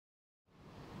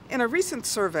In a recent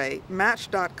survey,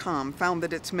 Match.com found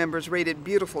that its members rated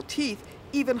beautiful teeth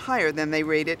even higher than they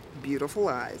rated beautiful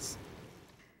eyes.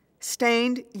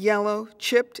 Stained, yellow,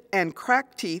 chipped, and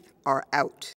cracked teeth are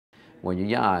out. When you're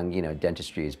young,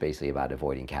 dentistry is basically about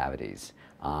avoiding cavities.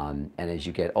 And as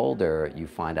you get older, you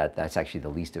find out that's actually the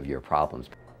least of your problems.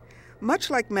 Much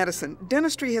like medicine,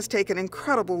 dentistry has taken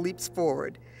incredible leaps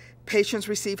forward. Patients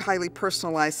receive highly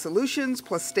personalized solutions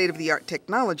plus state-of-the-art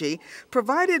technology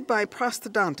provided by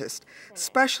Prosthodontist,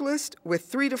 specialists with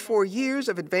 3 to 4 years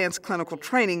of advanced clinical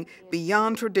training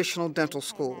beyond traditional dental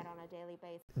school.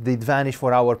 The advantage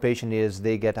for our patient is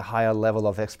they get a higher level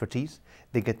of expertise,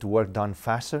 they get the work done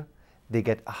faster, they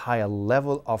get a higher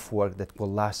level of work that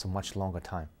will last a much longer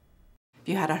time. If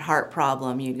you had a heart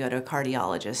problem, you'd go to a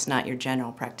cardiologist, not your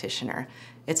general practitioner.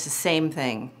 It's the same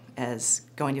thing as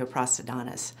going to a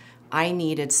prosthodontist. I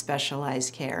needed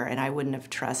specialized care, and I wouldn't have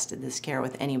trusted this care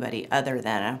with anybody other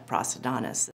than a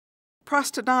prosthodontist.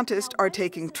 Prosthodontists are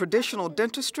taking traditional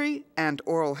dentistry and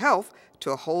oral health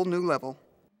to a whole new level.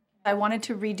 I wanted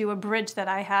to redo a bridge that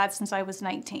I had since I was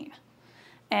 19,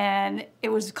 and it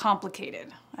was complicated.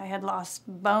 I had lost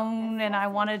bone, and I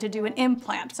wanted to do an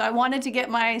implant, so I wanted to get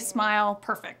my smile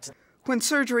perfect. When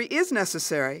surgery is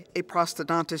necessary, a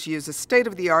prosthodontist uses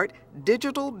state-of-the-art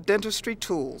digital dentistry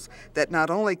tools that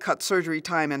not only cut surgery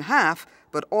time in half,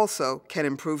 but also can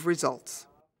improve results.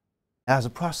 As a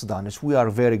prosthodontist, we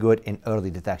are very good in early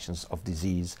detections of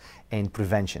disease and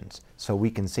preventions, so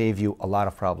we can save you a lot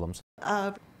of problems.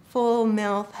 A full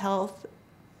mouth health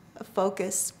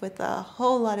focus with a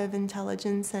whole lot of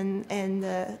intelligence and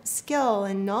the skill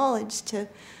and knowledge to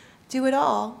do it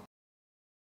all.